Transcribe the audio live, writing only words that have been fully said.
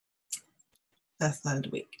the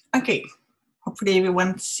third week. Okay, hopefully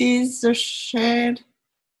everyone sees the shared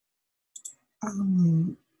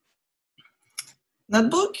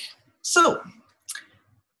notebook. So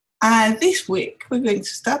this week we're going to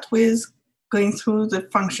start with going through the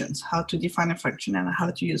functions, how to define a function and how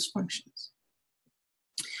to use functions.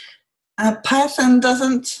 Python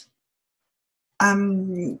doesn't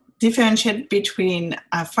differentiate between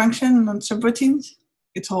a function and subroutines.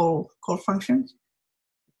 It's all called functions.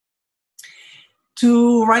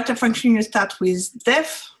 To write a function, you start with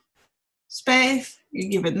def space, you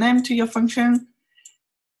give a name to your function.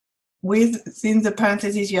 Within the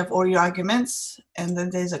parentheses, you have all your arguments, and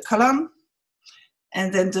then there's a column.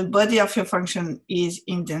 And then the body of your function is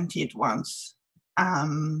indented once.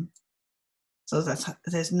 So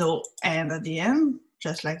there's no and at the end,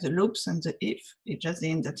 just like the loops and the if. It's just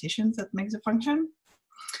the indentations that make the function.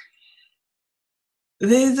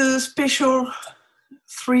 There's a special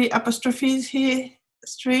 3 apostrophes here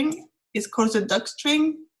string. It's called the doc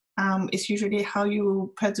string. It's usually how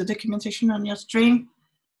you put the documentation on your string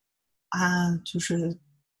to show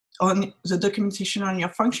on the documentation on your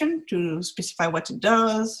function to specify what it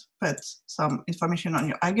does, put some information on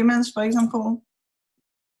your arguments, for example.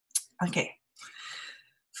 Okay.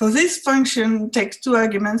 So this function takes 2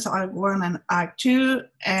 arguments, arg1 and arg2,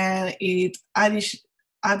 and it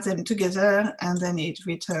adds them together, and then it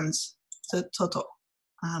returns the total.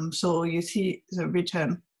 So you see the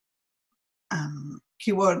return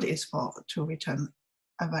keyword is to return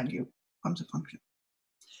a value from the function.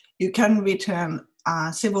 You can return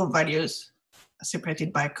several values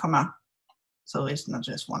separated by a comma, so it's not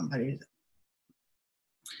just one value.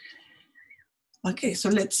 Okay, so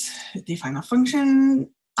let's define a function.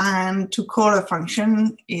 And to call a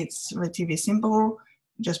function, it's relatively simple.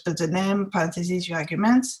 Just put the name, parentheses, your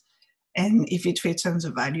arguments, and if it returns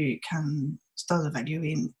a value, you can store the value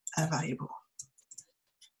in a variable.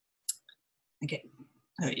 Okay,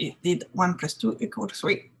 so it did 1 + 2 =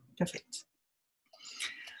 3. Perfect.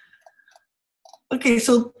 Okay,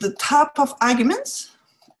 so the type of arguments,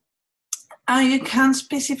 you can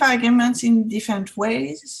specify arguments in different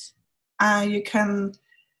ways. You can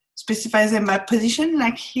specify them by position,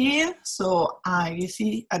 like here. So you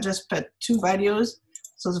see, I just put 2 values.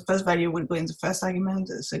 So the first value will go in the first argument,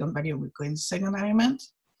 the second value will go in the second argument.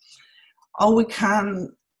 Or we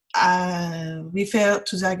can refer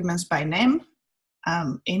to the arguments by name.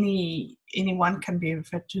 Anyone can be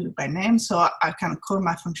referred to by name. So I can call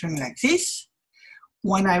my function like this.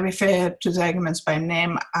 When I refer to the arguments by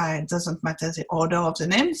name, it doesn't matter the order of the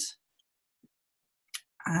names,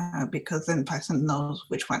 because then Python knows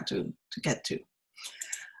which one to get to.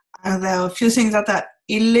 There are a few things that are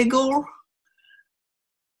illegal.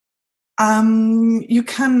 You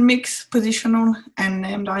can mix positional and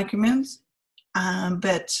named arguments,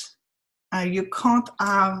 but you can't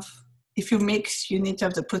have, if you mix, you need to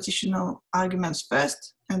have the positional arguments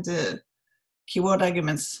first and the keyword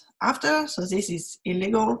arguments after, so this is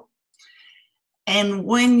illegal. And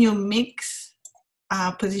when you mix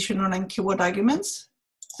positional and keyword arguments,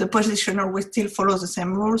 the positional will still follow the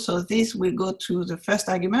same rule. So this will go to the first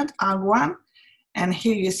argument, arg1, and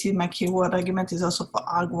here you see my keyword argument is also for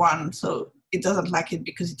arg1, so it doesn't like it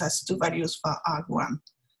because it has 2 values for arg1.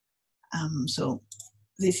 So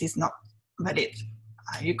this is not valid.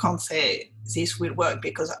 You can't say this will work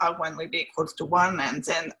because arg1 will be equal to 1 and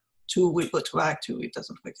then 2 will go to arg2. It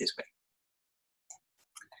doesn't work this way.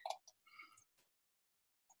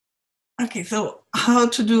 Okay, so how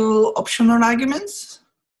to do optional arguments?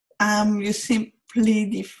 You simply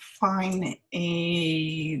define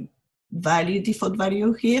a value, default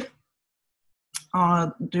value here,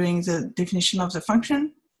 during the definition of the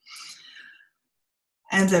function.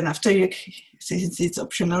 And then after since it's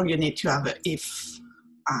optional, you need to have an if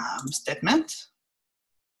statement.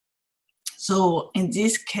 So in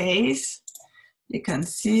this case, you can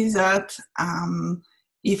see that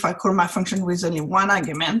if I call my function with only 1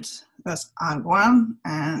 argument, that's arg1,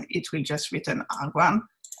 and it will just return arg1.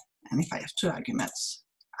 And if I have 2 arguments,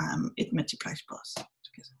 it multiplies both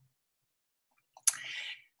together.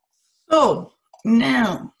 So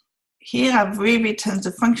now, here I've rewritten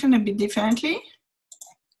the function a bit differently.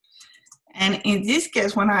 And in this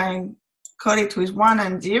case, when I call it with 1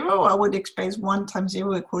 and 0, I would expect 1 times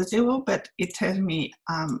 0 = 0, but it tells me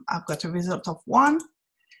I've got a result of 1.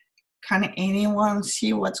 Can anyone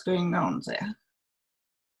see what's going on there?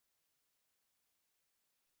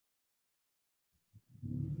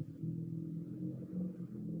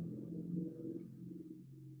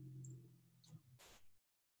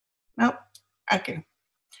 Nope. Okay.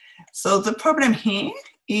 So the problem here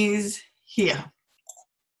is here.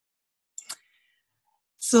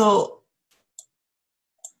 So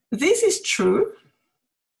this is true,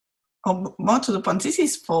 or more to the point, this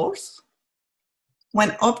is false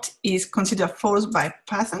when opt is considered false by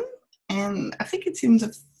Python. And I think it's in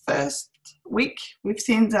the first week we've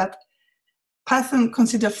seen that Python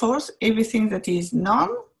considers false everything that is none,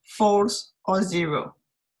 false, or 0.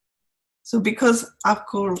 So because I've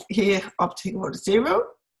called here opt equals 0,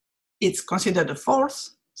 it's considered a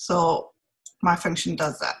false, so my function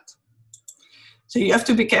does that. So you have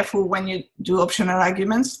to be careful when you do optional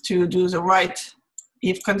arguments to do the right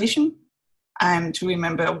if condition and to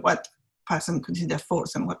remember what Python considers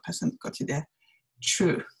false and what Python considers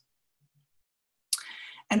true.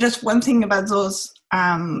 And just one thing about those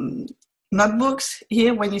notebooks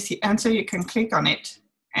here, when you see answer, you can click on it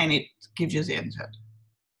and it gives you the answer.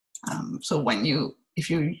 So when if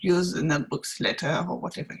you use the notebooks later or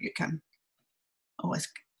whatever, you can always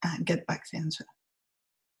get back the answer.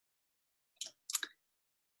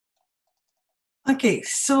 Okay,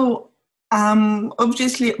 so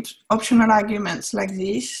obviously optional arguments like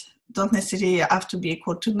this don't necessarily have to be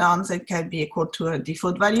equal to none. They can be equal to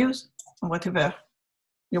default values or whatever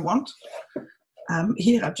you want.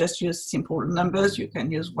 Here I've just used simple numbers. You can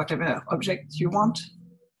use whatever object you want.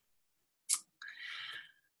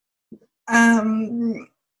 And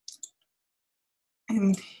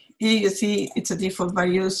here you see it's a default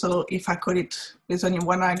value. So if I call it with only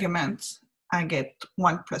one argument, I get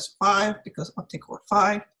 1 plus 5 because opt equals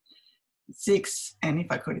 5, 6. And if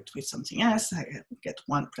I call it with something else, I get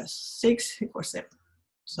 1 plus 6 equals 7.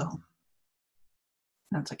 So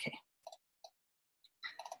that's okay.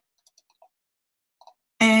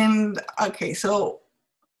 And okay, so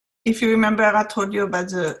if you remember, I told you about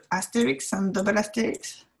the asterisk and double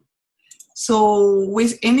asterisk. So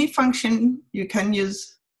with any function, you can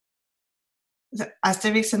use the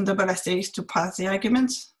asterisk and double asterisk to pass the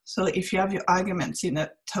arguments. So if you have your arguments in a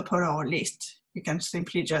tuple or list, you can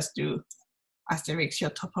simply just do asterisk your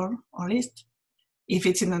tuple or list. If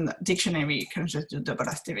it's in a dictionary, you can just do double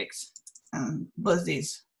asterisk. And both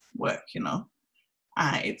these work, you know.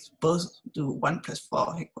 It's both do 1 plus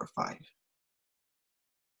 4 equals 5.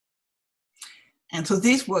 And so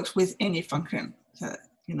this works with any function. So,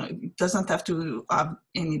 you know, it doesn't have to have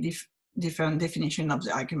any different definition of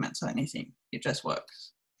the arguments or anything. It just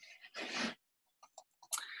works.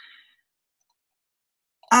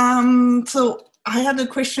 So I had a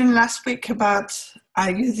question last week about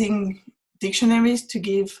using dictionaries to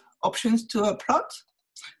give options to a plot.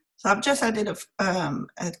 So I've just added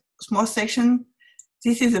a small section.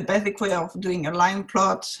 This is a basic way of doing a line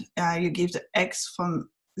plot. You give the x from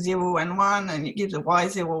 0 and 1, and you give the y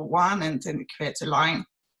 0, 1, and then it creates a line.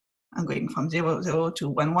 I'm going from 0, 0 to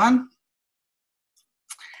 1, 1.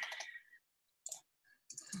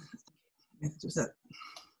 Let's do that.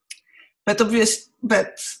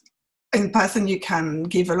 But in Python, you can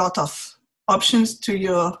give a lot of options to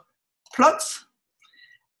your plots.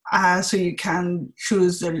 So you can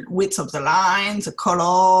choose the width of the line, the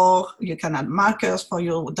color, you can add markers for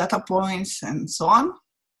your data points, and so on.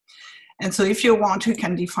 And so if you want, you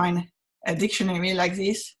can define a dictionary like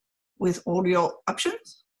this with all your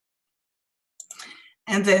options.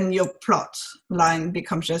 And then your plot line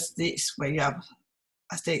becomes just this, where you have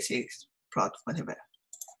asterisk, plot, whatever,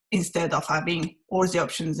 instead of having all the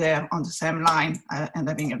options there on the same line and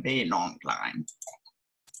having a very long line.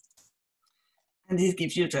 And this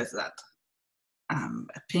gives you just that,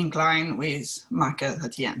 a pink line with markers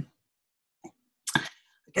at the end.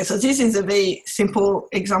 Okay, so this is a very simple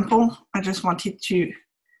example. I just wanted to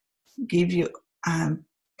give you a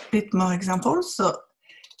bit more examples. So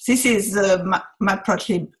this is the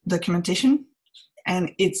Matplotlib documentation,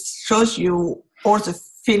 and it shows you all the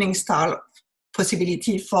filling style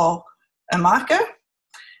possibility for a marker.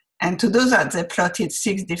 And to do that, they plotted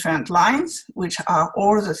 6 different lines, which are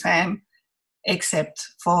all the same, except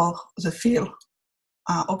for the fill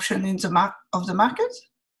option in the of the markers.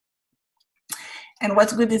 And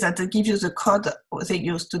what's good is that they give you the code they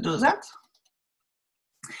use to do that.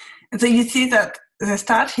 And so you see that they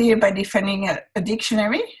start here by defining a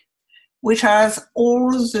dictionary, which has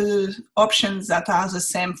all the options that are the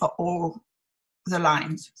same for all the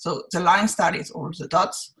lines. So the line style is all the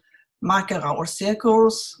dots, marker are all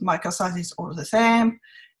circles, marker size is all the same,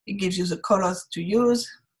 it gives you the colors to use,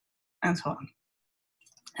 and so on.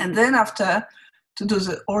 And then after, to do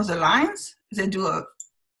all the lines, they do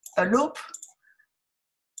a loop.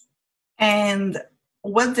 And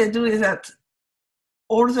what they do is that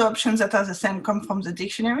all the options that are the same come from the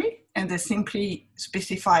dictionary, and they simply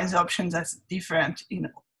specify the options that's different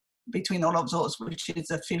between all of those, which is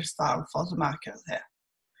the fill style for the marker there.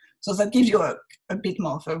 So that gives you a bit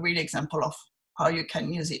more of a real example of how you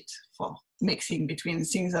can use it for mixing between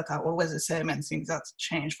things that are always the same and things that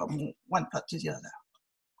change from one plot to the other.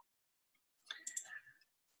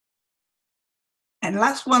 And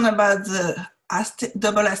last one about the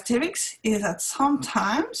double asterisks is that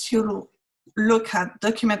sometimes you look at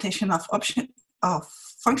documentation of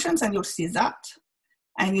functions and you'll see that,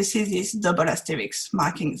 and you see this double asterisk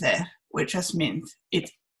marking there, which just means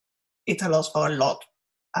it allows for a lot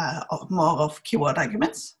more of keyword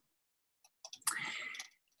arguments.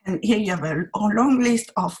 And here you have a long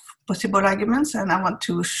list of possible arguments, and I want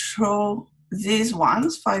to show these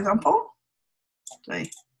ones, for example.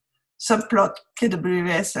 Sorry. Subplot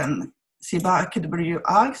KWS and C-bar KW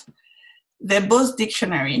args. They're both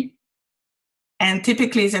dictionary, and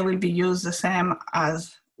typically they will be used the same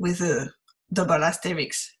as with a double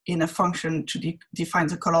asterisk in a function to define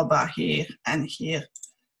the color bar here and here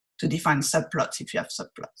to define subplots if you have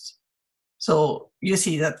subplots. So you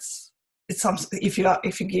see that if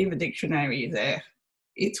you give a dictionary there,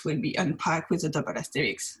 it will be unpacked with a double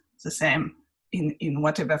asterisk, the same in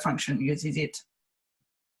whatever function uses it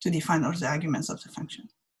to define all the arguments of the function.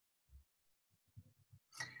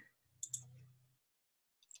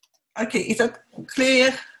 Okay, is that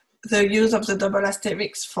clear, the use of the double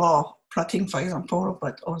asterisk for plotting, for example,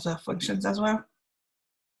 but other functions as well?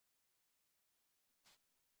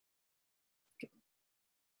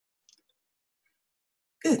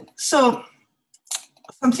 Good. So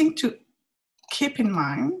something to keep in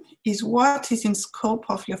mind is what is in scope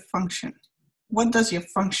of your function. What does your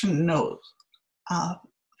function know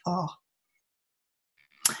for?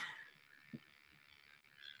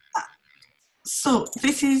 So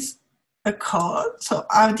this is a code. So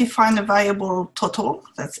I've defined a variable total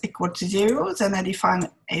that's equal to 0. Then I define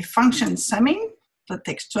a function summing that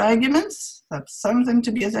takes 2 arguments that sums them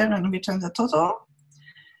together and returns the total.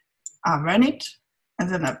 I run it, and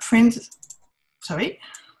then I print, I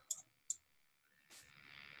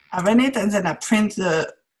run it, and then I print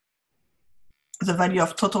the value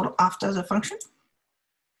of total after the function.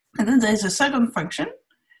 And then there is a second function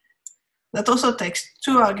that also takes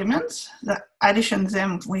 2 arguments, that addition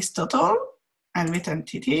them with total and return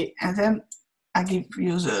TT, and then I give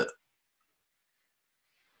you the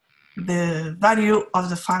value of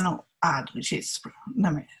the final add, which is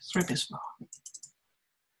 3+4.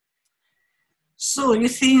 So you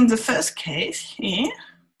see in the first case here,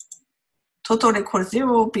 total equals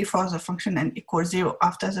 0 before the function and equals 0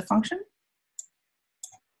 after the function.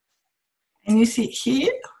 And you see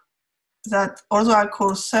here that although I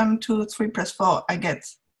call sum to 3+4, I get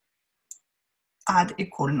add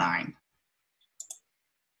equal 9.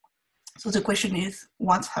 So the question is,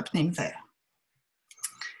 what's happening there?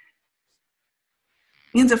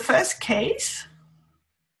 In the first case,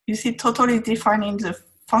 you see total is defining the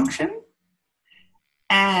function,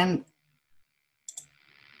 and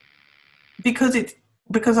because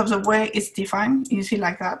of the way it's defined, you see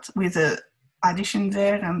like that with the addition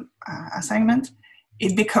there and assignment,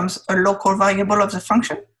 it becomes a local variable of the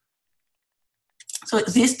function. So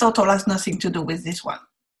this total has nothing to do with this one.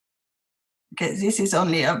 Okay, this is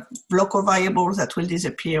only a local variable that will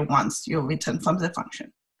disappear once you return from the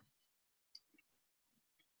function.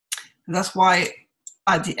 That's why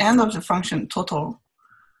at the end of the function, total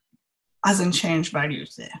hasn't changed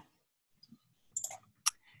values there.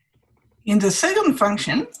 In the second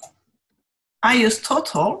function, I use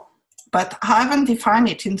total, but I haven't defined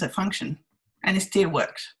it in the function, and it still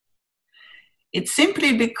works. It's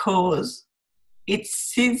simply because it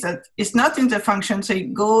sees that it's not in the function, so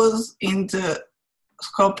it goes in the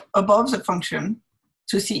scope above the function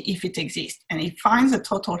to see if it exists. And it finds a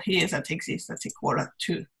total here that exists that's equal to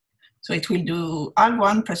 2. So it will do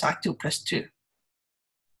arg1 plus arg2 plus 2.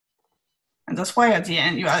 And that's why at the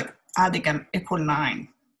end you add again equal 9.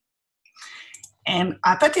 And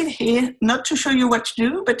I put it here not to show you what to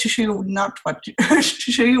do, but to show you not what to, to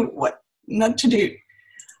show you what not to do.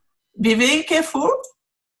 Be very careful.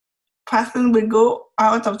 Python will go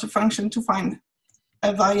out of the function to find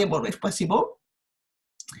a variable if possible.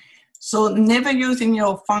 So never use in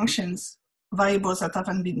your functions variables that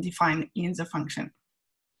haven't been defined in the function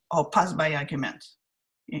or passed by argument.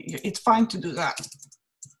 It's fine to do that,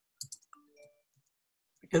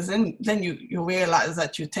 because then you realize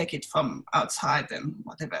that you take it from outside and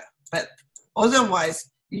whatever. But otherwise,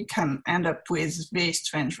 you can end up with very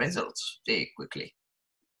strange results very quickly.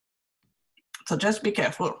 So just be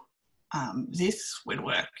careful. This will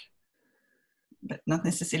work, but not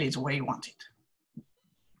necessarily the way you want it.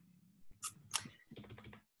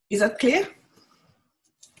 Is that clear?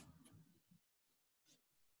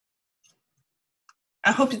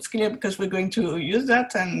 I hope it's clear, because we're going to use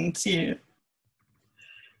that and see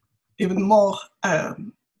even more,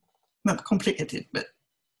 not complicated, but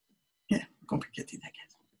yeah, complicated, I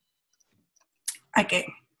guess.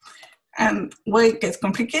 Okay. And where it gets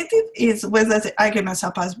complicated is whether the arguments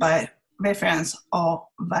are passed by reference or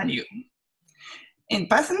value. In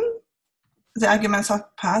Python, the arguments are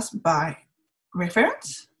passed by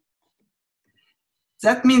reference.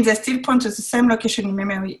 That means they still point to the same location in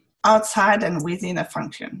memory outside and within a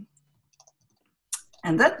function.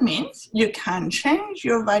 And that means you can change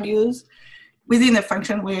your values within a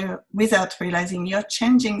function without realizing you're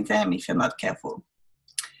changing them if you're not careful.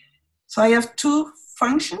 So I have two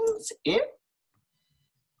functions here.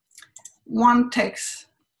 One takes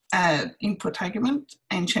an input argument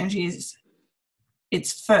and changes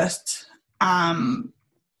its first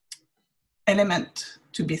element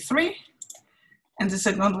to be 3. And the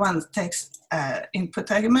second one takes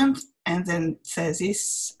input argument and then says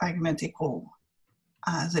this argument equal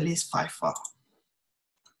the list 5, 4.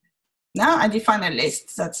 Now I define a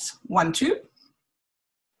list that's 1, 2.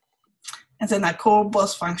 And then I call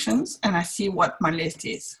both functions and I see what my list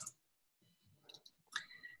is.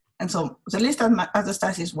 And so the list at the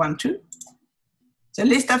start is 1, 2. The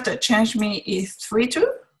list after change me is 3,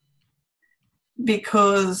 2,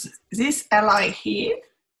 because this li here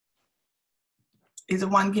is the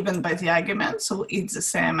one given by the argument, so it's the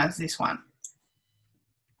same as this one.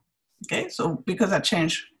 Okay, so because I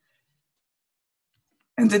change,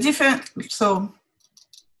 and the different, so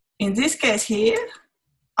in this case here,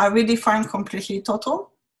 I redefine completely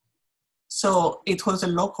total. So it was a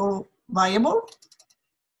local variable.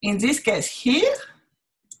 In this case here,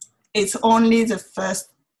 it's only the first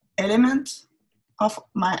element of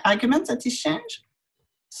my argument that is changed.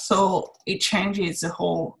 So it changes the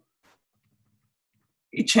whole,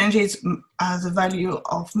 it changes the value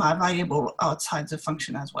of my variable outside the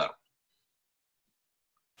function as well.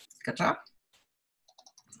 Gotcha.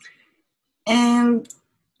 And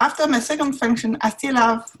after my second function, I still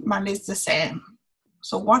have my list the same.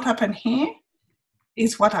 So what happened here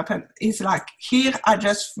is what happened is like here, I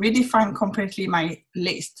just redefine completely my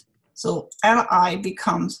list. So li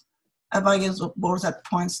becomes a variable that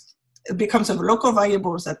points, it becomes a local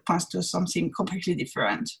variable that points to something completely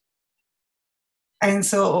different. And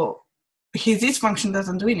so here, this function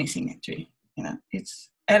doesn't do anything actually. You know, it's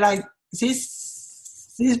li,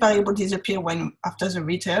 this variable disappears when after the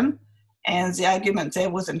return, and the argument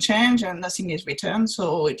there wasn't changed and nothing is returned,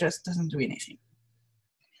 so it just doesn't do anything.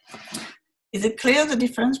 Is it clear the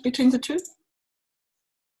difference between the two?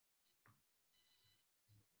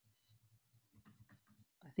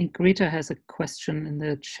 I think Rita has a question in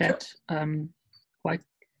the chat. Sure. Why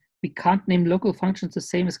we can't name local functions the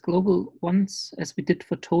same as global ones as we did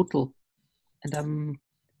for total? And I'm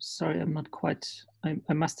sorry, I'm not quite,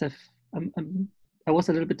 I must have, I was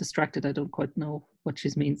a little bit distracted. I don't quite know what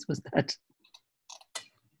she means with that.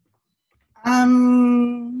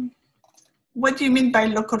 What do you mean by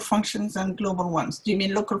local functions and global ones? Do you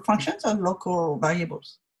mean local functions or local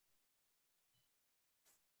variables?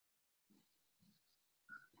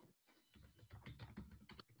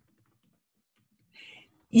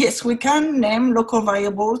 Yes, we can name local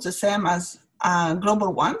variables the same as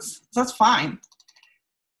global ones. That's fine.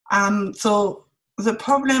 So the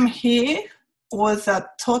problem here was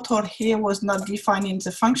that total here was not defined in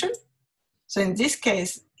the function. So in this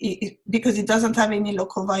case, because it doesn't have any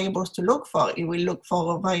local variables to look for, it will look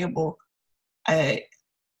for a variable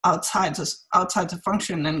outside the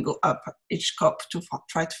function and go up each scope to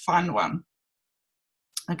try to find one.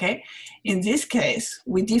 Okay, in this case,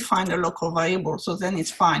 we define a local variable, so then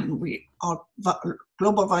it's fine. Our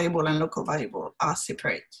global variable and local variable are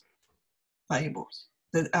separate variables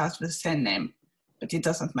that have the same name, but it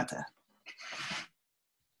doesn't matter.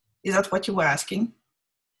 Is that what you were asking?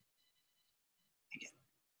 Okay.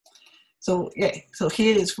 So yeah, so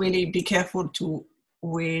here is really be careful to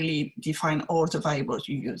really define all the variables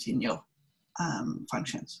you use in your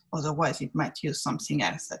functions. Otherwise, it might use something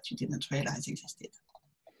else that you didn't realize existed.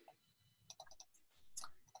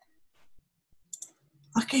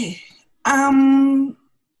 Okay.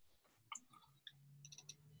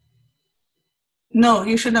 No,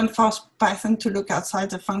 you shouldn't force Python to look outside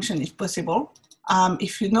the function if possible.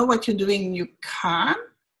 If you know what you're doing, you can,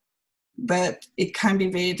 but it can be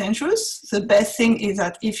very dangerous. The best thing is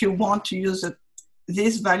that if you want to use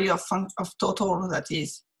this value of total that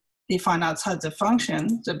is defined outside the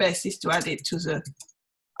function, the best is to add it to the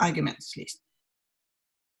arguments list.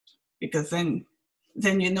 Because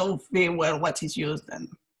then you know very well what is used and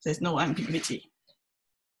there's no ambiguity.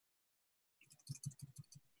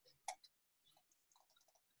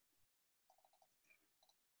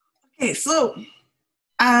 Okay, so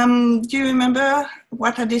Do you remember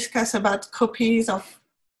what I discussed about copies of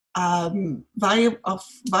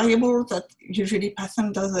variables that usually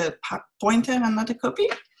Python does a pointer and not a copy?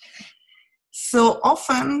 So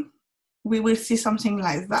often we will see something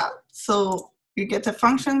like that. So you get a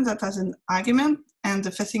function that has an argument, and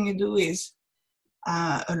the first thing you do is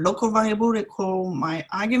a local variable recall my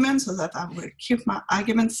argument so that I will keep my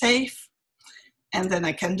argument safe. And then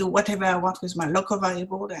I can do whatever I want with my local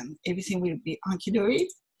variable and everything will be hunky-dory.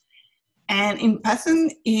 And in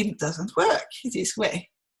Python, it doesn't work this way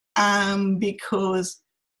because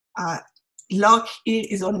lock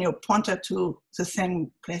is only a pointer to the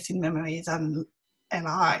same place in memory than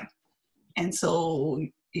li. And so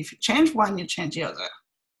if you change one, you change the other.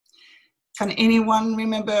 Can anyone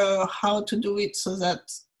remember how to do it so that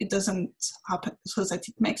it doesn't happen, so that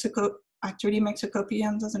it makes actually makes a copy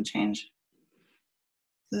and doesn't change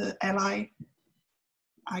the li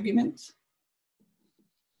argument?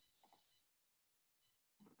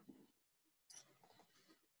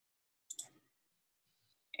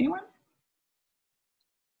 Anyone?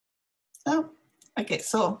 No? Okay,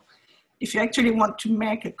 so if you actually want to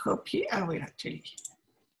make a copy, I will actually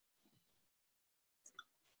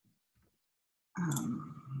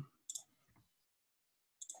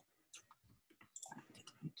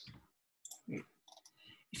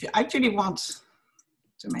if you actually want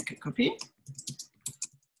to make a copy,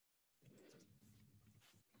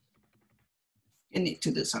 you need to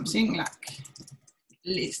do something like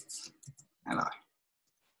list li.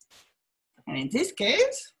 And in this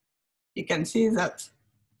case, you can see that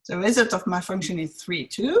the result of my function is 3,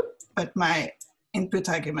 2, but my input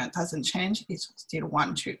argument hasn't changed. It's still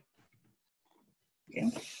 1, 2. Okay,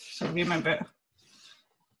 so remember,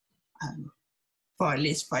 for a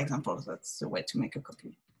list, for example, that's the way to make a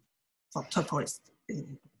copy. For tuple,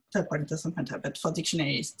 tuple doesn't matter, but for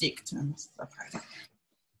dictionary, it's dict and stuff like that.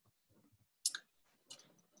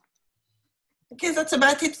 Okay, that's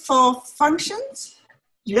about it for functions.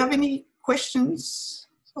 Do you have any questions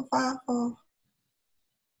so far? Or?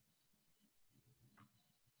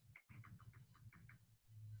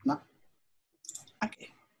 No?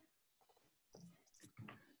 Okay.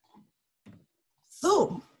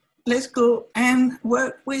 So let's go and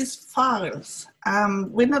work with files.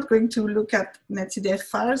 We're not going to look at netcdf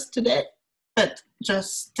files today, but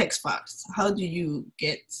just text files. How do you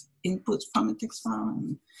get input from a text file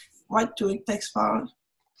and write to a text file?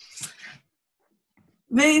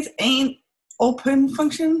 There is an open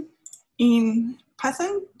function in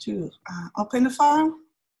Python to open a file.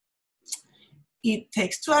 It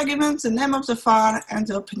takes 2 arguments, the name of the file and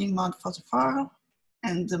the opening mode for the file.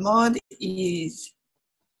 And the mode is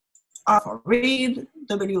R for read,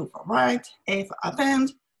 W for write, A for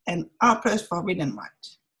append, and R plus for read and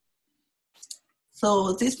write.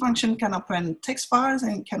 So this function can open text files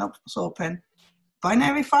and can also open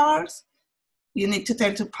binary files. You need to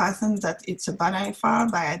tell to Python that it's a binary file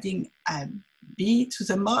by adding a B to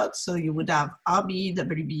the mode. So you would have RB,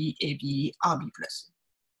 WB, AB, RB plus.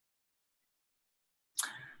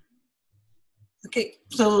 Okay,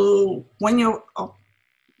 so when you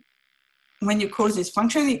call this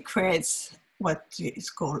function, it creates what is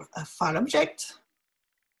called a file object.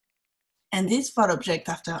 And this file object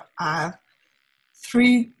after have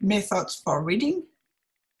 3 methods for reading,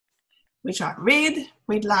 which are read,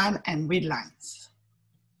 readline, and readlines.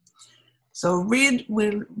 So read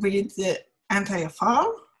will read the entire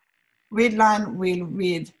file. Readline will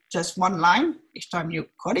read just 1 line each time you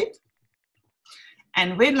call it.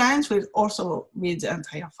 And readlines will also read the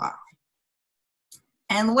entire file.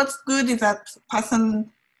 And what's good is that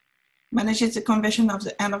Python manages the conversion of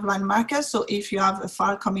the end of line markers. So if you have a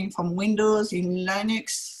file coming from Windows in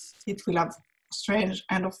Linux, it will have strange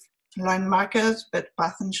end of line markers, but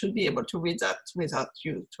Python should be able to read that without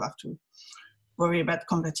you to have to worry about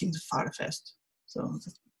converting the file first. So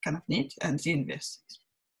that's kind of neat, and the inverse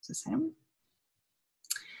is the same.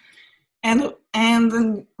 And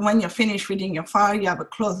then when you're finished reading your file, you have a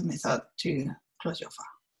close method to close your file.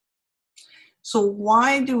 So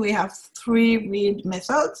why do we have 3 read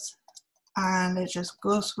methods? And let's just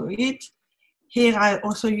go through it. Here I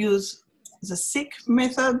also use the seek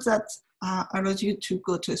method that allows you to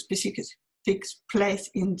go to a specific place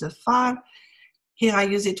in the file. Here I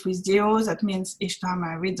use it with 0. That means each time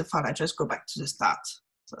I read the file, I just go back to the start.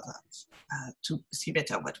 So that's to see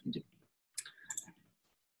better what we do.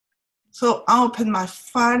 So I open my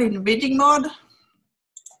file in reading mode.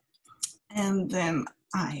 And then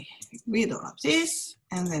I read all of this.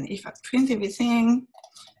 And then if I print everything,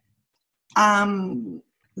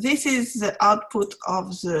 this is the output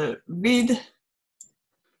of the read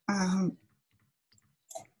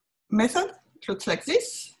method. it looks like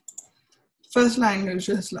this. First line looks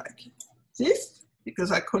just like this,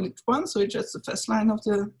 because I call it one, so it's just the first line of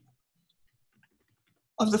the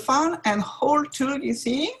file. And whole two, you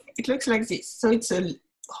see, it looks like this. So it's a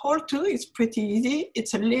whole two, it's pretty easy.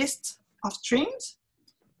 It's a list of strings,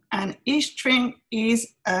 and each string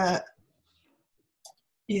is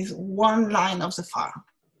one line of the file.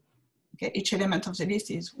 Okay, each element of the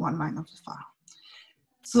list is one line of the file.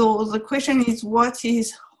 So the question is, what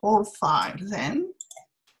is whole file then?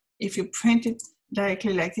 If you print it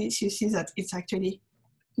directly like this, you see that it's actually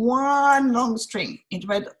one long string. It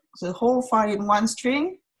read the whole file in one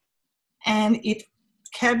string, and it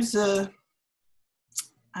kept the,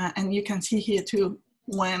 and you can see here too,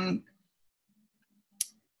 when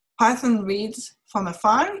Python reads from a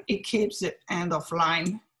file, it keeps the end of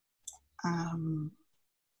line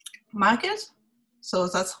markers. So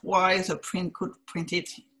that's why the print could print it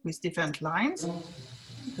with different lines,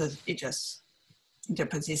 because it just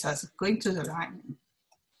interprets this as going to the line and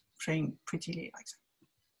praying prettily like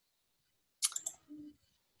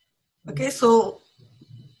that. Okay, so,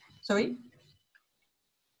 sorry.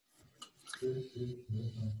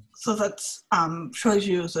 So that shows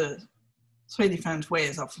you the 3 different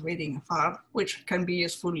ways of reading a file, which can be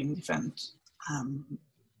useful in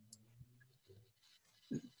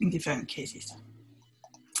different cases.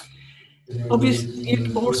 Obviously,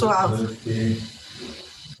 you also have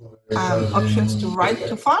options to write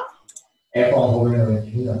to file.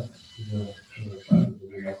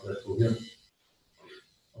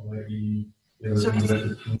 So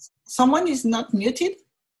someone is not muted,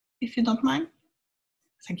 if you don't mind.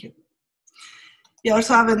 Thank you. You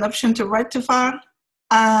also have an option to write to file.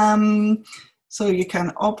 So you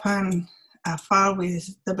can open a file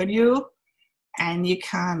with W, and you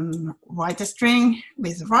can write a string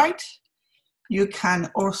with write. You can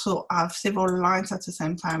also have several lines at the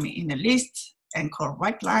same time in a list and call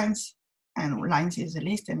write lines, and lines is a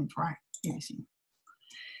list and it write anything.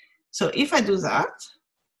 So if I do that,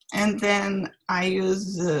 and then I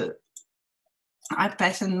use the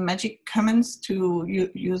Python magic commands to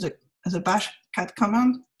use the bash cat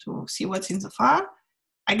command to see what's in the file,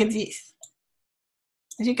 I get this.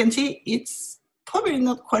 As you can see, it's probably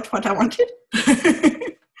not quite what I wanted.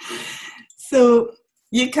 So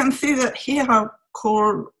you can see that here I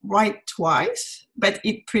called write twice, but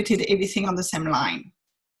it printed everything on the same line.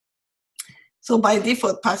 So by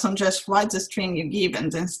default, Python just writes the string you give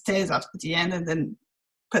and then stays at the end, and then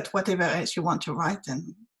put whatever else you want to write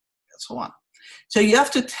and so on. So you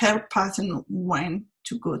have to tell Python when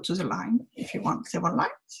to go to the line if you want several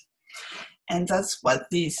lines. And that's what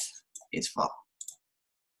this is for.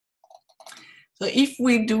 So if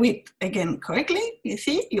we do it again correctly, you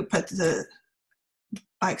see, you put the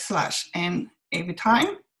 \n every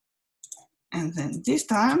time. And then this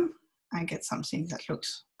time, I get something that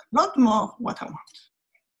looks a lot more what I want.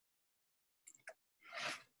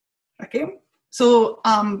 Okay, so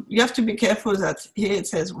you have to be careful that here it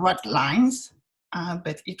says write lines,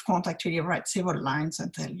 but it won't actually write several lines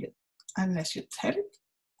unless you tell it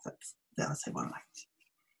that there are several lines.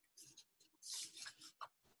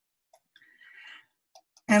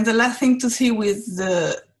 And the last thing to see with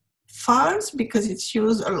the files, because it's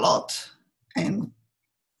used a lot, and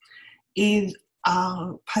is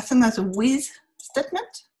Python has a with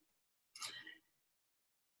statement.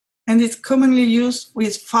 And it's commonly used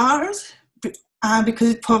with files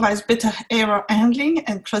because it provides better error handling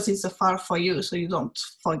and closes the file for you, so you don't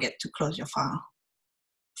forget to close your file.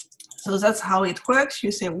 So that's how it works.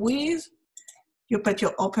 You say with, you put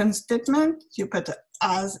your open statement, you put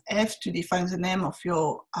as f to define the name of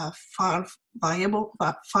your file variable,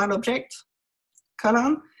 file object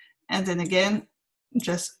column, and then again,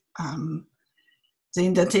 just the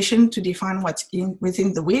indentation to define what's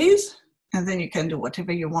within the with, and then you can do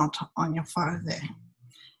whatever you want on your file there.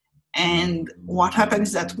 And what happens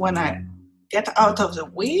is that when I get out of the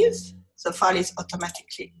with, the file is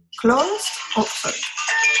automatically closed. Oh, sorry.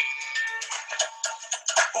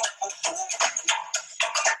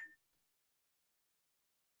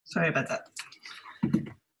 Sorry about that.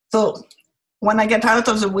 So when I get out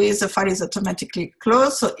of the with, the file is automatically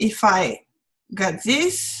closed. So if I get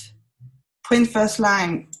this, print first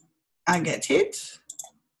line, I get it,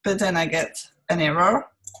 but then I get an error,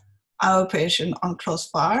 our operation on close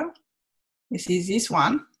file. You see this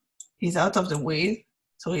one is out of the with,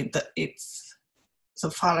 so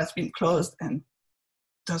the file has been closed and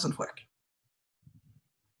doesn't work.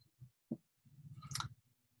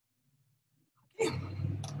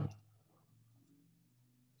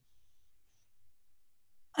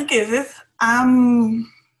 Okay, this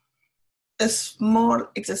a small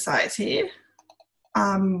exercise here.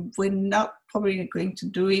 We're not probably going to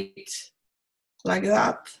do it like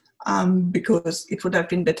that, because it would have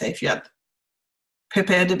been better if you had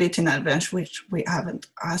prepared a bit in advance, which we haven't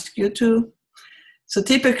asked you to. So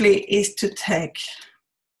typically is to take,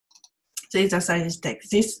 the exercise is take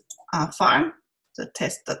this file, the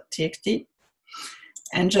test.txt,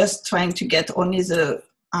 and just trying to get only the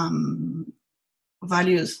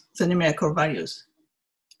values, the numerical values,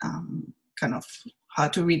 kind of how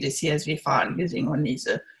to read the CSV file using only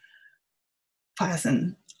the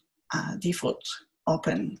Python default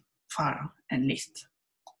open file and list.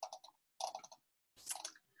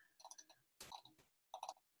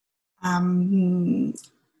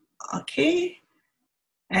 Okay,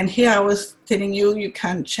 and here I was telling you, you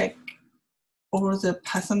can check all the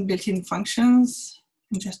Python built-in functions.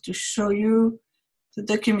 And just to show you, the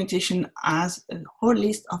documentation has a whole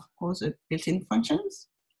list of all the built-in functions.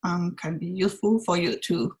 Can be useful for you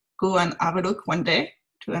to go and have a look one day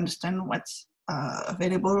to understand what's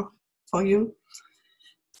available for you,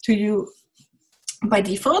 to you by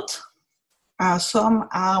default. Some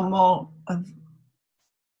are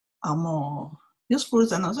more useful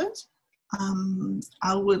than others.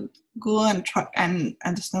 I would go and try and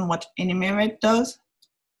understand what enumerate does.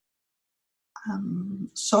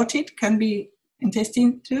 Sorted can be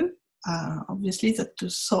interesting too. Obviously, that to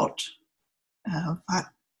sort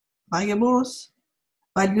variables,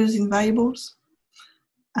 values in variables.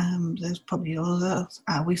 There's probably others.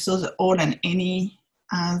 We saw the all and any.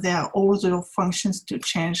 There are also functions to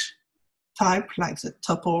change type, like the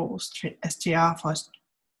tuple, str for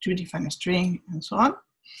to define a string, and so on.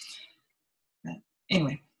 But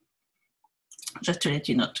anyway, just to let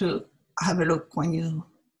you know to have a look when you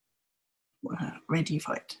are ready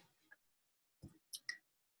for it.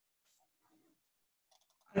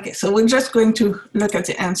 Okay, so we're just going to look at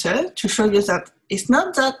the answer to show you that it's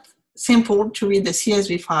not that simple to read the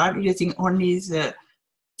CSV file using only the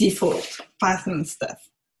default Python stuff.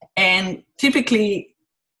 And typically,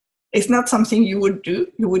 it's not something you would do.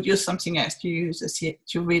 You would use something else to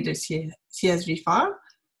read the CSV file.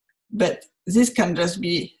 But this can just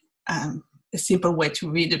be a simple way to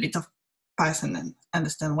read a bit of Python and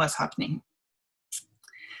understand what's happening.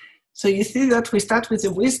 So you see that we start with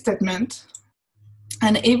the with statement,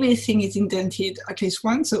 and everything is indented at least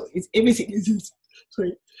once. So everything is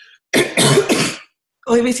sorry,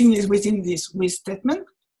 everything is within this with statement.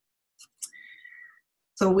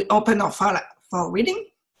 So we open our file for reading.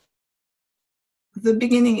 The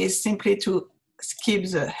beginning is simply to skip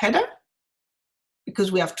the header,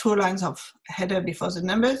 because we have 2 lines of header before the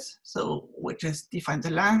numbers. So we just define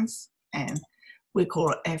the lines, and we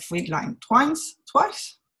call every line twice,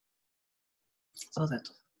 so that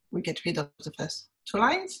we get rid of the first 2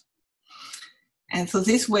 lines. And so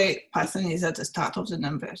this way, Python is at the start of the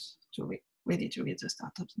numbers, ready to read the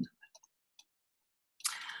start of the numbers.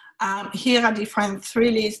 Here I defined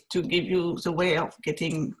 3 lists to give you the way of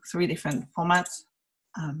getting 3 different formats,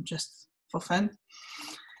 just for fun.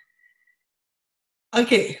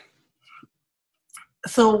 Okay,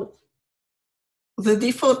 so the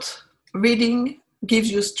default reading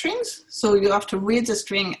gives you strings, so you have to read the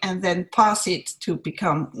string and then parse it to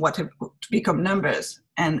become numbers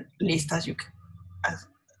and list as you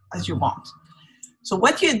want. So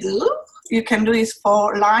what you can do is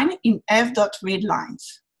for line in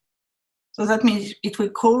f.readLines. So that means it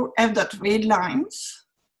will call f.readLines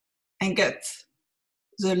and get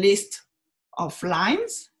the list of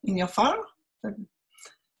lines in your file.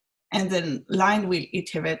 And then line will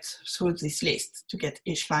iterate through this list to get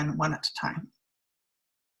each line one at a time.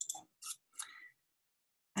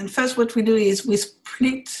 And first what we do is we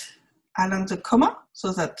split along the comma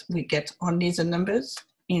so that we get only the numbers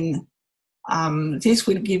in. This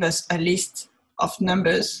will give us a list of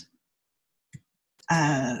numbers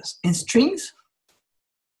in strings.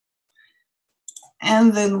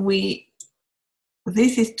 And then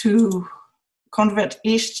this is to convert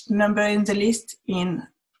each number in the list in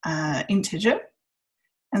integer.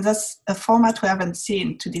 And that's a format we haven't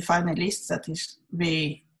seen to define a list that is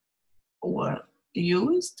very well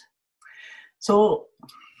used. So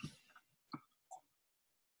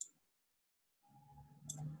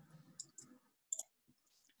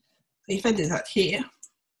if I do that here,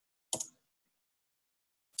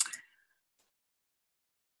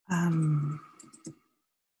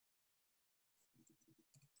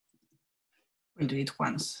 we'll do it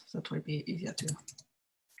once. That will be easier to.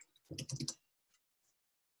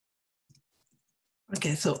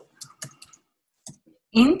 Okay, so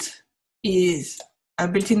int is a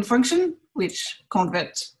built-in function which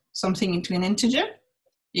converts something into an integer,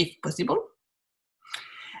 if possible.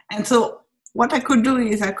 And so what I could do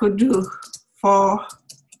is I could do for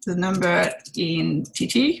the number in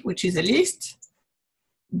TT, which is a list,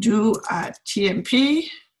 do a TMP.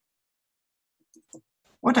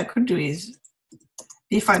 What I could do is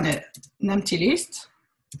define an empty list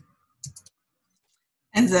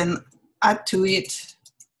and then add to it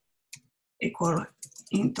equal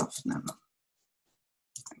int of num.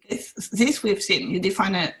 Okay, this we've seen. You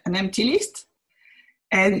define an empty list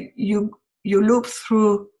and you loop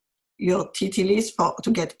through your TT list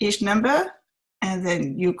to get each number, and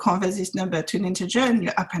then you convert this number to an integer and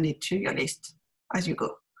you append it to your list as you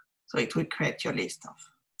go. So it will create your list of.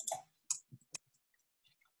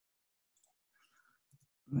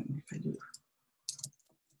 If I do.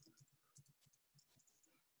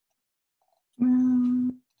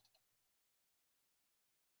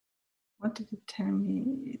 What did it tell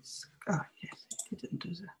me? It's, oh yes, it didn't do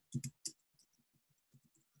that.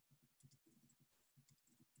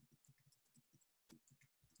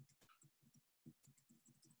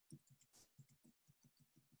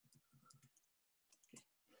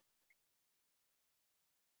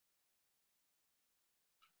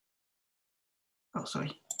 Oh,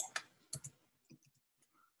 sorry.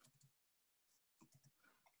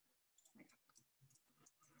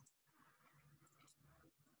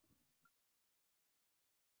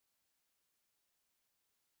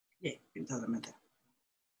 Yeah, it doesn't matter.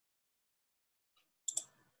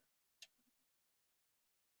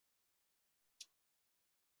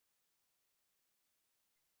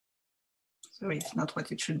 Sorry, it's not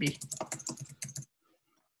what it should be.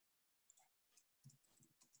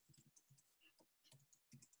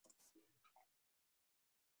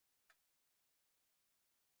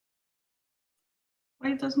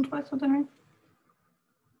 Why it doesn't work for them?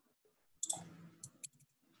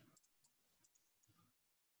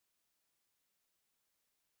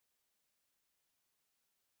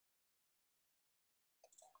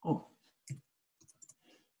 Oh,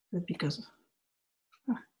 that's because,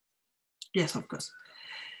 yes, of course.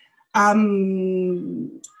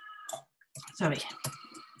 Sorry.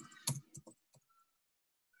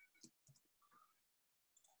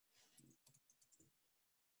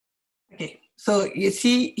 Okay, so you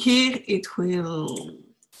see here it will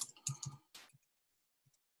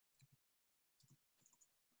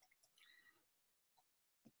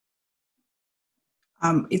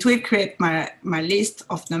create my list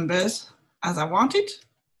of numbers as I want it,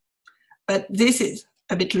 but this is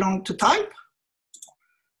a bit long to type.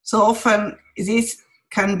 So often this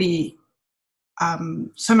can be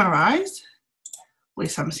summarized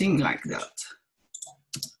with something like that.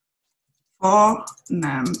 For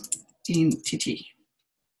num in TT.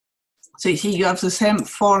 So you see you have the same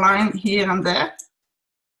 4 line here and there.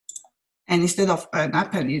 And instead of an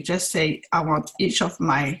append, you just say, I want each of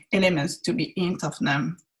my elements to be int of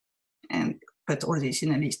num and put all this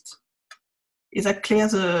in a list. Is that clear,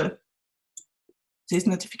 this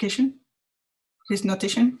notification, this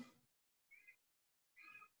notation?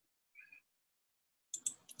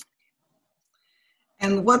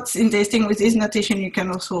 And what's interesting with this notation, you can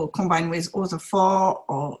also combine with other for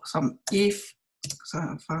or some if,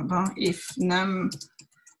 so if num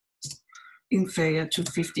inferior to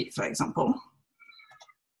 50, for example.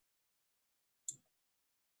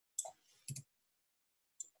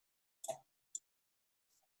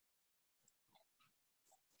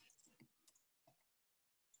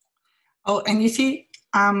 Oh, and you see,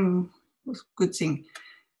 good thing.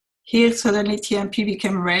 Here, suddenly TMP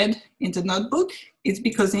became red in the notebook. It's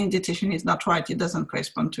because the indentation is not right. It doesn't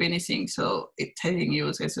correspond to anything. So it's telling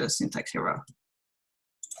you there's a syntax error.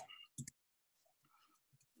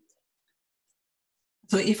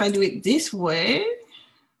 So if I do it this way,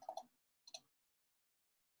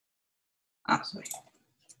 sorry.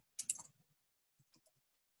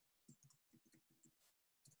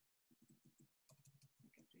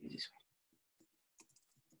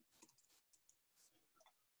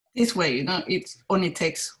 This way, you know, it only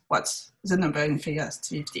takes what's the number inferior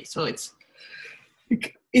to 50. So it's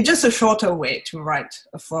just a shorter way to write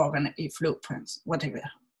a for and if loop and whatever.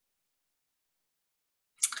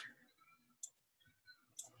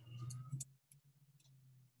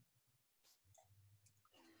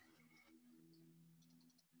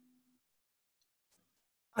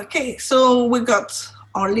 Okay, so we got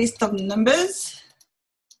our list of numbers.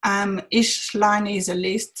 Each line is a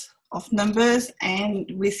list of numbers, and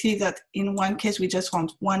we see that in one case we just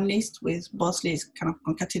want one list with both lists kind of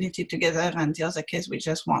concatenated together, and the other case we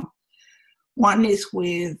just want one list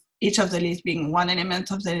with each of the lists being one element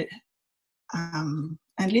of the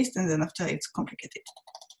end list, and then after it's complicated.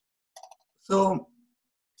 So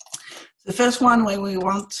the first one, where we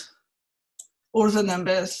want all the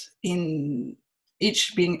numbers in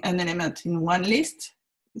each being an element in one list,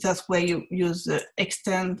 That's where you use the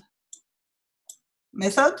extend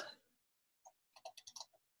method.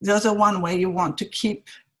 The other one where you want to keep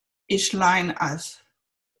each line as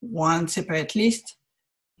one separate list,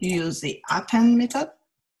 you use the append method.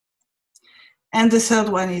 And the third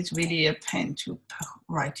one is really a pain to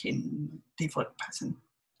write in default pattern.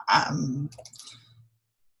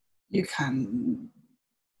 You can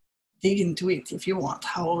dig into it if you want,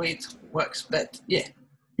 how it works, but yeah,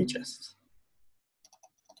 it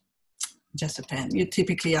just a pain. You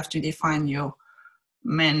typically have to define your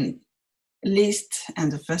main list, and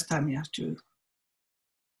the first time you have to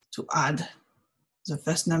add the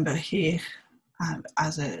first number here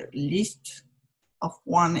as a list of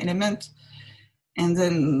one element, and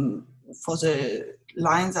then for the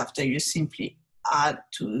lines after, you simply add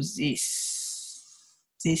to this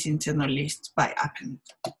internal list by append.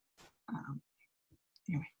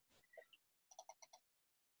 Anyway.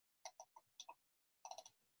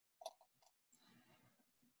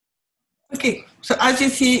 Okay, so as you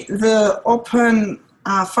see, the open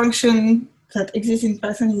function that exists in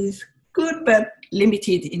Python is good, but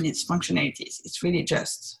limited in its functionalities. It's really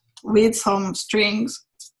just read some strings,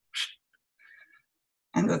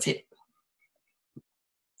 and that's it.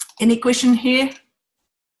 Any question here?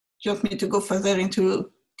 Do you want me to go further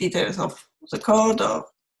into details of the code, or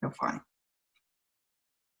you're fine?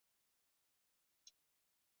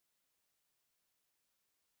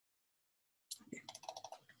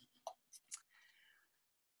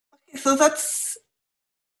 Okay, so that's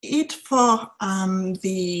it for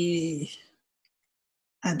the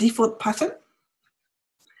default pattern.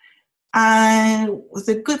 And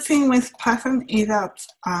the good thing with Python is that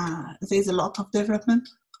there's a lot of development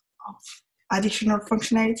of additional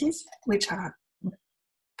functionalities, which are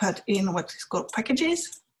put in what is called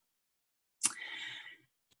packages.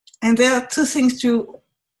 And there are two things to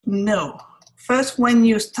know. First, when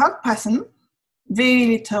you start Python, very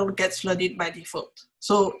little gets loaded by default.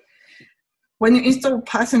 So when you install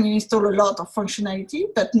Python, you install a lot of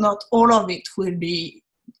functionality, but not all of it will be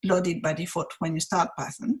loaded by default when you start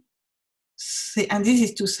Python. And this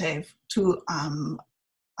is to save, to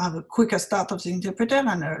have a quicker start of the interpreter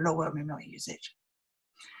and a lower memory usage.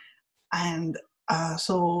 And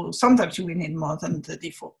so sometimes you will need more than the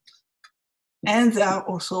default. And there are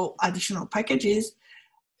also additional packages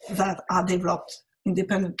that are developed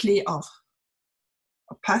independently of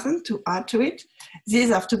Python to add to it. These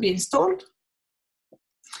have to be installed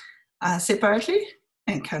separately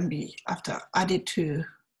and can be after added to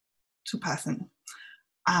Python.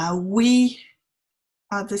 We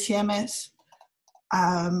at the CMS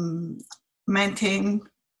maintain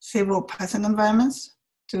several Python environments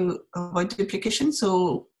to avoid duplication.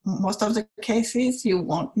 So most of the cases you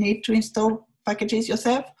won't need to install packages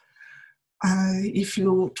yourself. If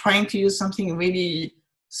you're trying to use something really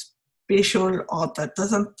special or that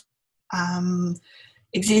doesn't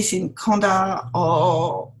exist in Conda,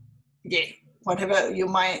 or whatever, you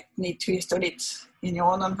might need to install it in your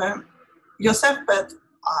own environment yourself, but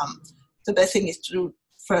the best thing is to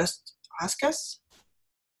first ask us.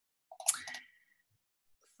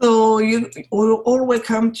 So you're all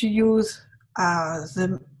welcome to use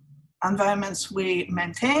the environments we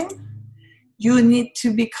maintain. You need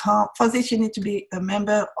to become, for this you need to be a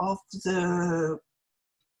member of the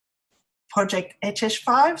project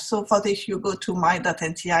HH5. So for this you go to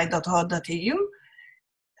my.nti.org.au,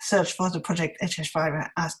 search for the project HH5 and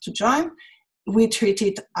ask to join. We treat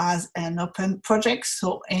it as an open project,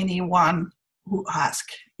 so anyone who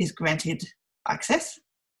asks is granted access.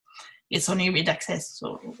 It's only read access,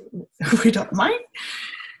 so we don't mind.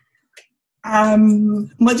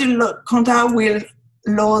 Module Conda will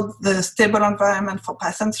load the stable environment for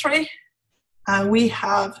Python 3. We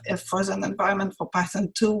have a frozen environment for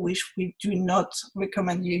Python 2, which we do not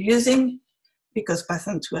recommend you using because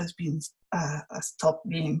Python 2 has been stopped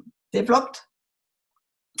being developed.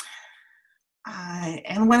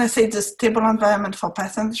 And when I say the stable environment for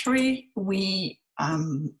Python 3, we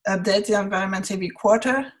update the environment every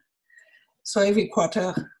quarter. So every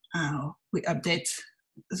quarter, we update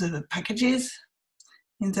the packages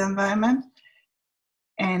in the environment.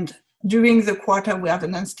 And during the quarter, we have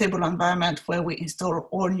an unstable environment where we install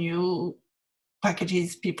all new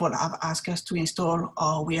packages people have asked us to install,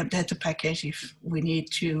 or we update a package if we need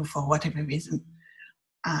to for whatever reason.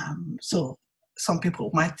 So some people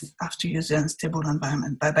might have to use the unstable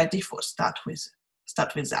environment, but by default, start with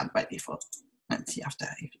that by default and see after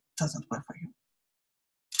if it doesn't work for you.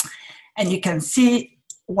 And you can see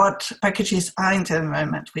what packages are in the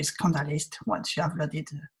environment with Conda list once you have loaded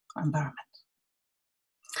the environment.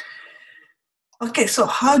 Okay, so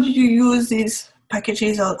how do you use these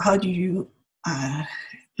packages, or how do you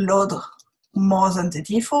load more than the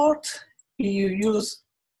default, you use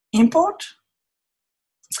import.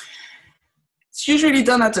 It's usually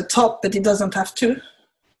done at the top, but it doesn't have to.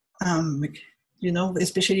 You know,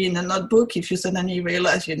 especially in a notebook, if you suddenly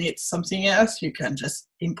realize you need something else, you can just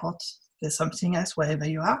import the something else wherever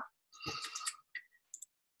you are.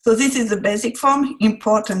 So this is the basic form,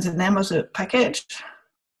 import and the name of the package.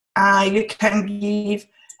 You can give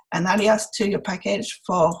an alias to your package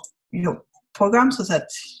for your program so that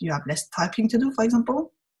you have less typing to do, for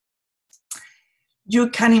example. You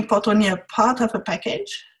can import only a part of a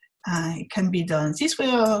package. It can be done this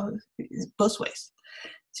way or both ways.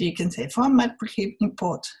 So you can say from matplotlib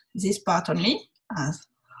import this part only,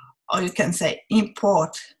 or you can say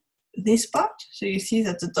import this part. So you see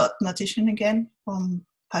that the dot notation again from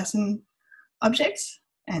Python objects,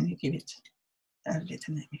 and you give it a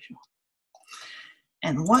little name if you want.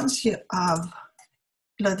 And once you have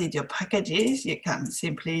loaded your packages, you can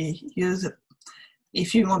simply use,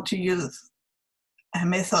 if you want to use a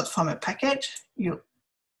method from a package, you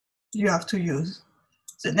have to use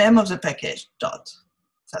the name of the package dot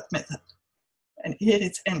that method. And here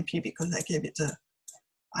it's np because I gave it the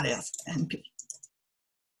alias np.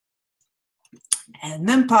 And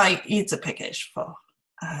NumPy is a package for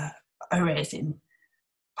arrays in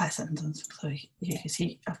Python. So you can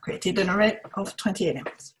see I've created an array of 20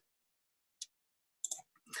 elements.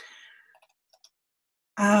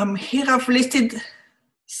 Here I've listed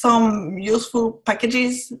some useful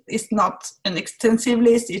packages. It's not an extensive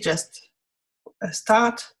list, it's just a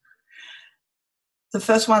start. The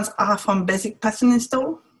first ones are from basic Python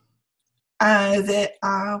install. They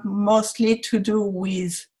are mostly to do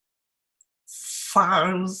with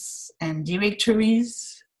files and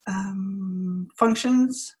directories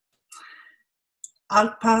functions.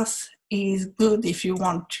 Altpath is good if you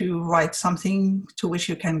want to write something to which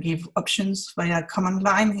you can give options via command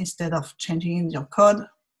line instead of changing your code.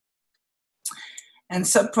 And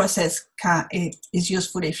subprocess is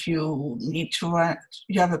useful if you need to write,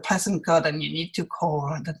 you have a Python code and you need to call,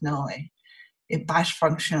 I don't know, a bash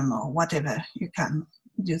function or whatever. You can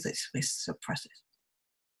do this with subprocess.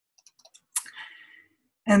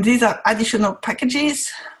 And these are additional packages.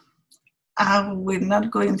 I will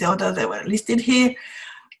not go in the order they were listed here.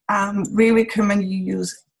 We recommend you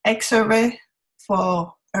use Xarray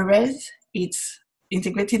for arrays. It's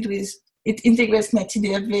integrated with, it integrates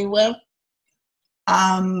natively very well.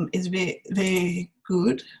 It's very, very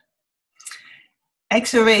good.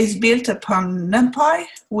 Xarray is built upon NumPy,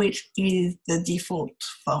 which is the default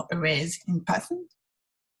for arrays in Python.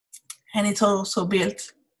 And it's also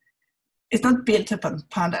built, it's not built upon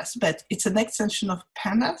pandas, but it's an extension of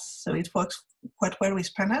pandas, so it works quite well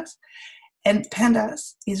with pandas. And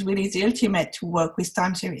pandas is really the ultimate to work with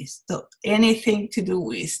time series. So anything to do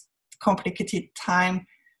with complicated time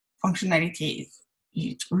functionalities,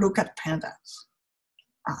 you look at pandas.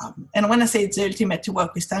 And when I say it's the ultimate to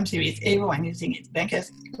work with time series, everyone using it.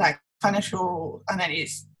 Bankers, like financial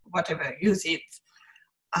analysts, whatever, use it.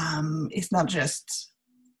 It's not just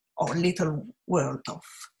our little world of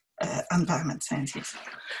environment scientists.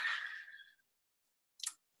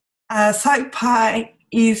 SciPy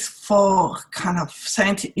is for kind of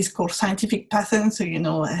is called scientific Python, so you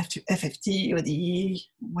know FFT, ODE,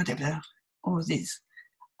 whatever, all these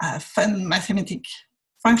fun mathematic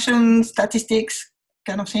functions, statistics,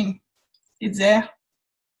 kind of thing. It's there.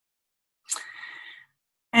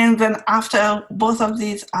 And then after, both of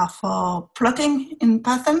these are for plotting in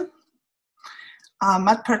Python.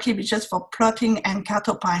 Matplotlib is just for plotting, and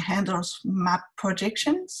CartoPy handles map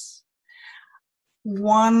projections.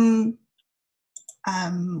 One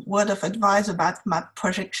word of advice about map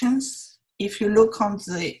projections: if you look on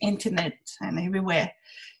the internet and everywhere,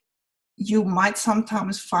 you might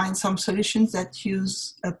sometimes find some solutions that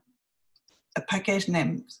use a package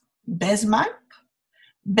named BaseMap.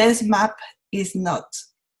 BaseMap is not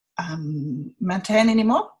maintained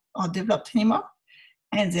anymore or developed anymore,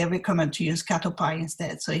 and they recommend to use CartoPy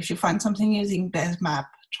instead. So if you find something using BaseMap,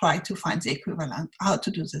 try to find the equivalent, how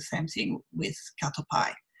to do the same thing with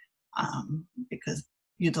CartoPy, because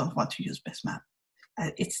you don't want to use BaseMap.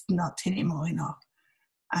 It's not anymore in our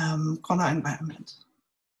Conda environment.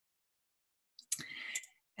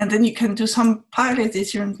 And then you can do some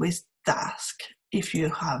parallelization with Dask if you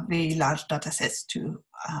have very large data sets to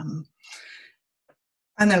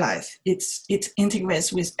analyze. It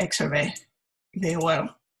integrates with Xarray very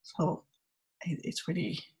well, so it's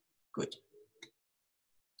really good.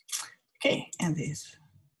 Okay, and this.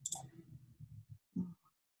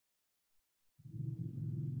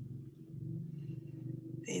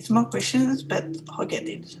 There's more questions, but forget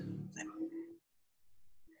it.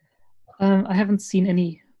 I haven't seen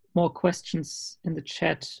any more questions in the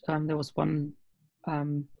chat. There was one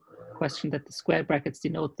question that the square brackets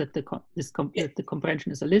denote that the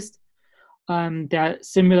comprehension is a list. There are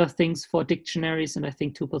similar things for dictionaries and I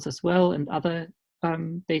think tuples as well, and other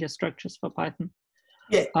data structures for Python.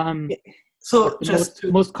 Yeah. So the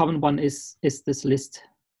most common one is this list.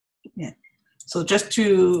 Yeah. So just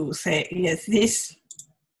to say, yes, this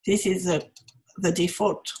is the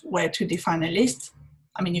default way to define a list.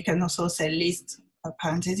 I mean, you can also say list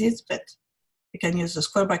parentheses, but you can use the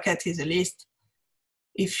square bracket is a list.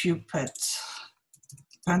 If you put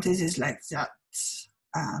parentheses like that,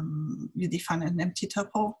 you define an empty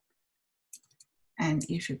tuple. And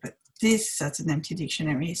if you put this, that's an empty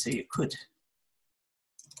dictionary. So you could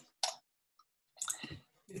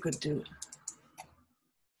do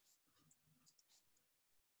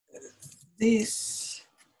this,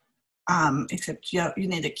 except you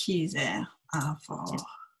need a key there for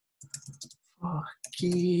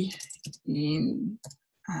key in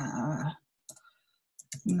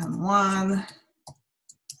num1,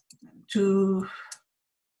 num2,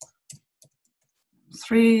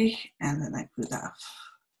 3, and then I could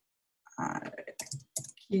have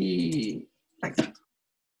key like that.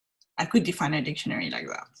 I could define a dictionary like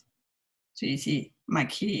that. So you see my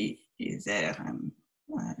key is there, and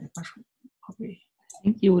I should probably. I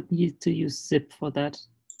think you would need to use zip for that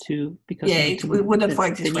too, because yeah, it wouldn't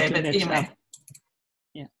work this way, but anyway.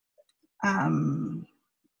 Yeah.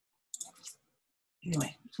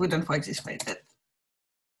 Anyway, it wouldn't work this way, but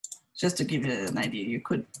just to give you an idea, you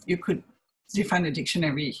could define a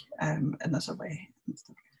dictionary another way.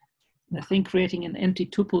 I think creating an empty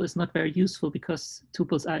tuple is not very useful because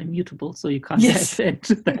tuples are immutable, so you can't yes. add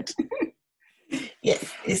to that.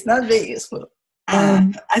 Yes, it's not very useful.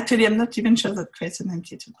 Actually, I'm not even sure that creates an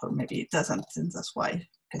empty tuple. Maybe it doesn't, and that's why.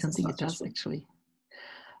 I don't think it does actually.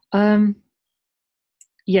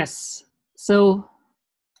 Yes. So,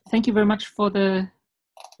 thank you very much for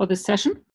this session.